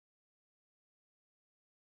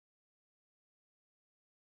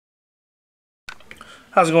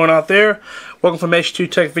How's it going out there? Welcome from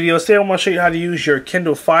H2TechVideos. Today I want to show you how to use your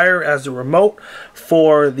Kindle Fire as the remote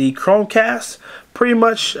for the Chromecast. Pretty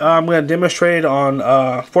much I'm going to demonstrate it on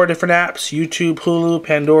 4 different apps: YouTube, Hulu,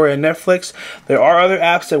 Pandora, and Netflix. There are other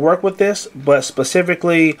apps that work with this, but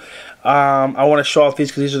specifically I want to show off these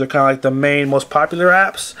because these are kind of like the main, most popular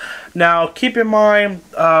apps. Now keep in mind,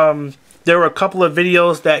 there were a couple of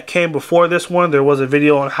videos that came before this one. There was a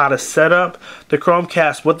video on how to set up the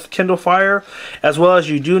Chromecast with the Kindle Fire, as well as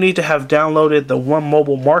you do need to have downloaded the One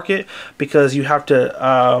Mobile Market because you have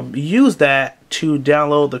to use that to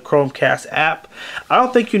download the Chromecast app. I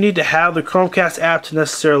don't think you need to have the Chromecast app to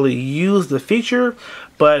necessarily use the feature,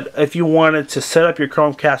 but if you wanted to set up your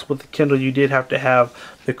Chromecast with the Kindle, you did have to have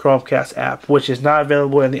the Chromecast app, which is not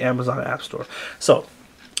available in the Amazon App Store. So,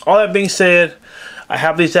 all that being said, I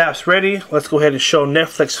have these apps ready. Let's go ahead and show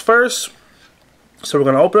Netflix first. So we're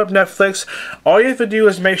going to open up Netflix. All you have to do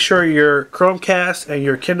is make sure your Chromecast and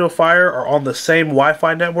your Kindle Fire are on the same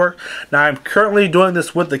Wi-Fi network. Now I'm currently doing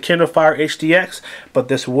this with the Kindle Fire HDX, but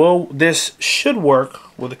this should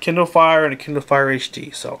work with the Kindle Fire and the Kindle Fire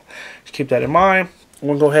HD. So just keep that in mind. I'm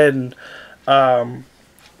going to go ahead and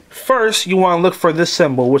first you want to look for this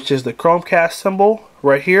symbol, which is the Chromecast symbol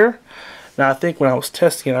right here. Now I think when I was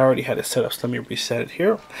testing it, I already had it set up, so let me reset it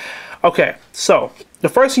here. Okay, so the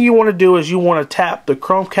first thing you want to do is you want to tap the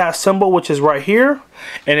Chromecast symbol, which is right here,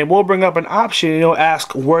 and it will bring up an option and it'll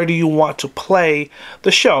ask where do you want to play the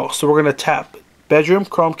show. So we're going to tap Bedroom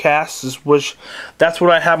Chromecast, which that's what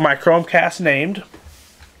I have my Chromecast named.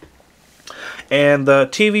 And the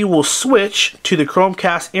TV will switch to the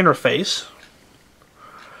Chromecast interface.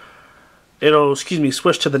 It'll,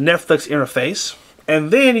 switch to the Netflix interface.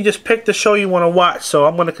 And then you just pick the show you want to watch. So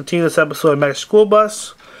I'm going to continue this episode of Magic School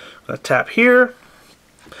Bus. I'm going to tap here.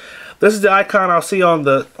 This is the icon I'll see on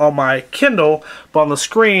my Kindle, but on the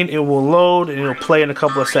screen it will load and it'll play in a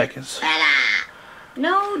couple of seconds.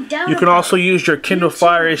 No doubt. You can also use your Kindle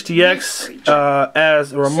Fire HDX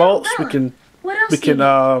as a remote. So we can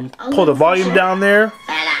pull the volume down there.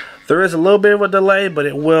 There is a little bit of a delay, but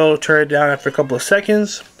it will turn it down after a couple of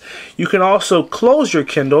seconds. You can also close your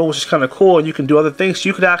Kindle, which is kind of cool, and you can do other things.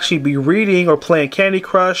 You could actually be reading or playing Candy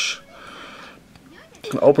Crush.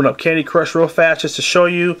 You can open up Candy Crush real fast just to show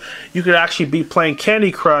you. You could actually be playing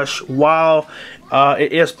Candy Crush while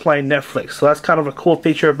it is playing Netflix. So that's kind of a cool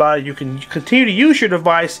feature about it. You can continue to use your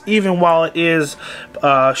device even while it is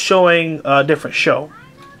showing a different show.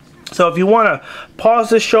 So if you want to pause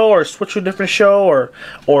this show or switch to a different show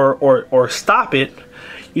or stop it,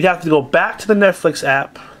 you'd have to go back to the Netflix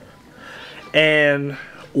app, and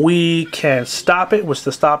we can stop it, which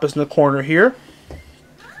the stop is in the corner here.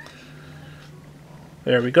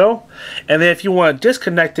 There we go. And then if you want to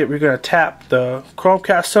disconnect it, we're going to tap the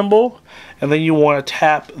Chromecast symbol, and then you want to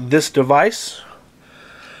tap this device.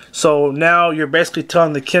 So now you're basically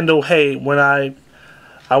telling the Kindle, hey, when I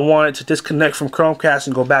want it to disconnect from Chromecast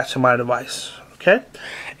and go back to my device. Okay?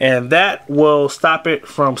 And that will stop it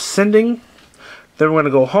from sending. Then we're going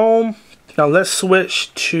to go home. Now let's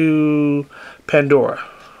switch to Pandora.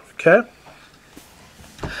 Okay?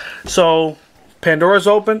 So Pandora's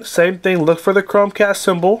open. Same thing. Look for the Chromecast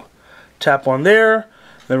symbol. Tap on there.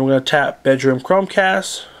 Then we're going to tap Bedroom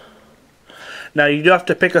Chromecast. Now you do have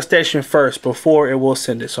to pick a station first before it will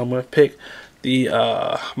send it. So I'm going to pick the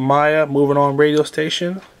Maya Moving On radio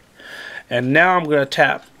station. And now I'm going to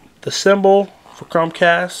tap the symbol for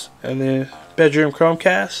Chromecast and then Bedroom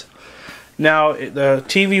Chromecast. Now the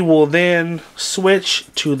TV will then switch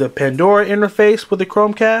to the Pandora interface with the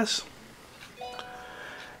Chromecast.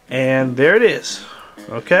 And there it is.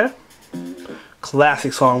 Okay?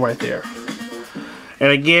 Classic song right there.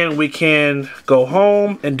 And again, we can go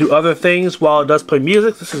home and do other things while it does play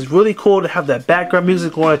music. This is really cool to have that background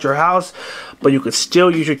music going at your house, but you could still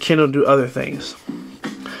use your Kindle to do other things.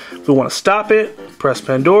 If we want to stop it, press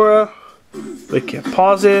Pandora. We can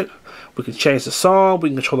pause it. We can change the song, we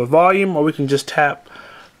can control the volume, or we can just tap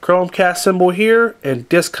Chromecast symbol here and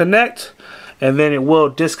disconnect, and then it will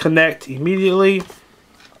disconnect immediately.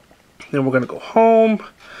 Then we're going to go home,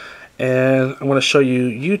 and I'm going to show you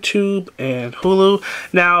YouTube and Hulu.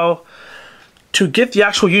 Now, to get the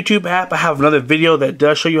actual YouTube app, I have another video that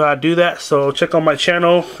does show you how to do that, so check on my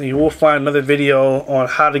channel and you will find another video on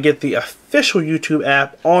how to get the official YouTube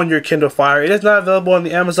app on your Kindle Fire. It is not available on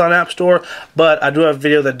the Amazon App Store, but I do have a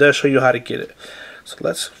video that does show you how to get it. So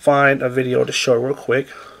let's find a video to show real quick.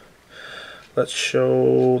 Let's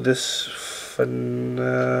show this.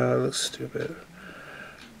 Looks stupid.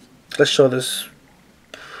 Let's show this.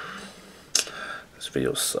 This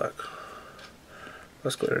video suck.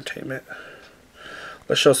 Let's go entertainment.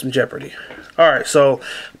 Let's show some Jeopardy. Alright, so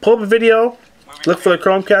pull up a video. Look for the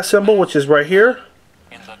Chromecast symbol, which is right here.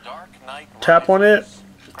 Tap on it.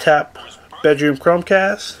 Tap bedroom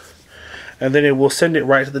Chromecast. And then it will send it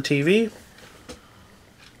right to the TV.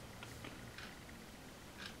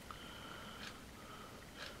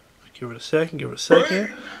 Give it a second, give it a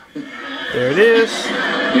second. There it is.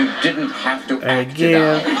 You didn't have to. And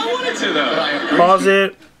again, I wanted to though. pause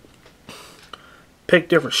it. Pick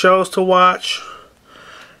different shows to watch.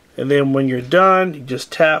 And then when you're done, you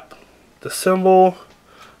just tap the symbol,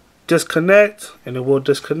 disconnect, and it will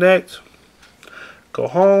disconnect. Go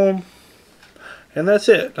home. And that's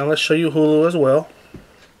it. Now let's show you Hulu as well.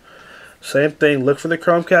 Same thing, look for the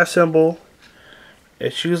Chromecast symbol.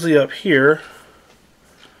 It's usually up here.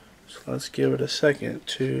 So let's give it a second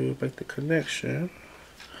to make the connection.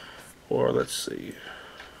 Or let's see.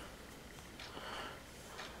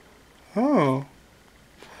 Oh.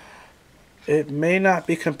 It may not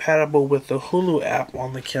be compatible with the Hulu app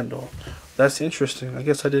on the Kindle. That's interesting. I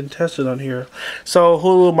guess I didn't test it on here. So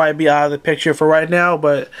Hulu might be out of the picture for right now,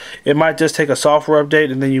 but it might just take a software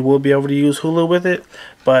update and then you will be able to use Hulu with it.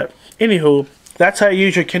 But anywho, that's how you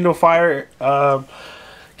use your Kindle Fire,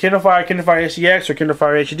 Kindle Fire HDX or Kindle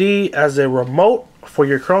Fire HD as a remote for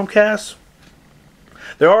your Chromecast.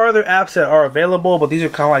 There are other apps that are available, but these are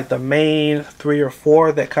kind of like the main 3 or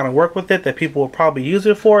 4 that kind of work with it that people will probably use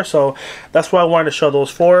it for. So that's why I wanted to show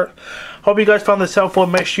those for. Hope you guys found this helpful.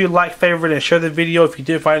 Make sure you like, favorite, and share the video if you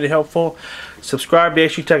did find it helpful. Subscribe to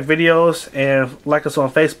H2TechVideos and like us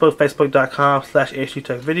on Facebook,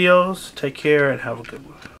 facebook.com/H2TechVideos. Take care and have a good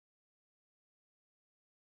one.